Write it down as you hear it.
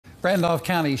Randolph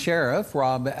County Sheriff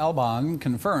Rob Elbon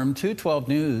confirmed to 12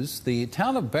 News the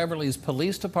town of Beverly's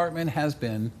Police Department has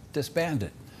been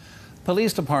disbanded.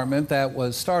 Police department that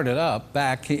was started up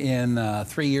back in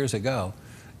 3 years ago,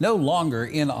 no longer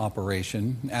in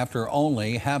operation after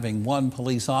only having one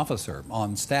police officer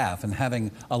on staff and having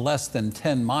a less than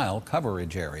 10-mile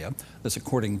coverage area. This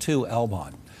according to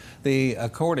Elbon.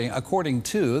 According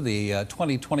to the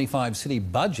 2025 city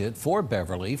budget for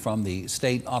Beverly from the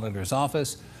state auditor's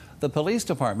office, the police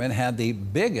department had the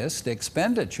biggest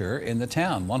expenditure in the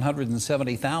town,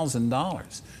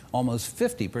 $170,000, almost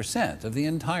 50% of the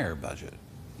entire budget.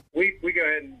 We go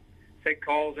ahead and take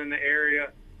calls in the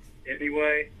area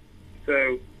anyway,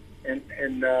 so and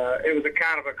it was a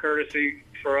kind of a courtesy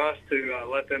for us to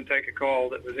let them take a call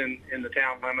that was in the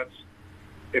town limits.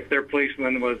 If their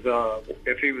policeman was,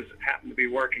 if he happened to be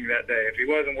working that day. If he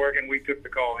wasn't working, we took the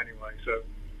call anyway. So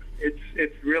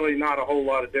it's really not a whole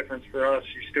lot of difference for us.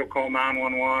 You still call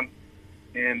 911,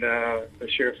 and the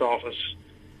sheriff's office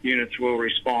units will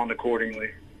respond accordingly.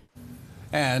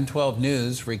 And 12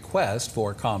 News' request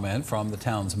for comment from the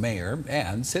town's mayor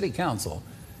and city council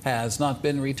has not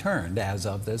been returned as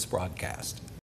of this broadcast.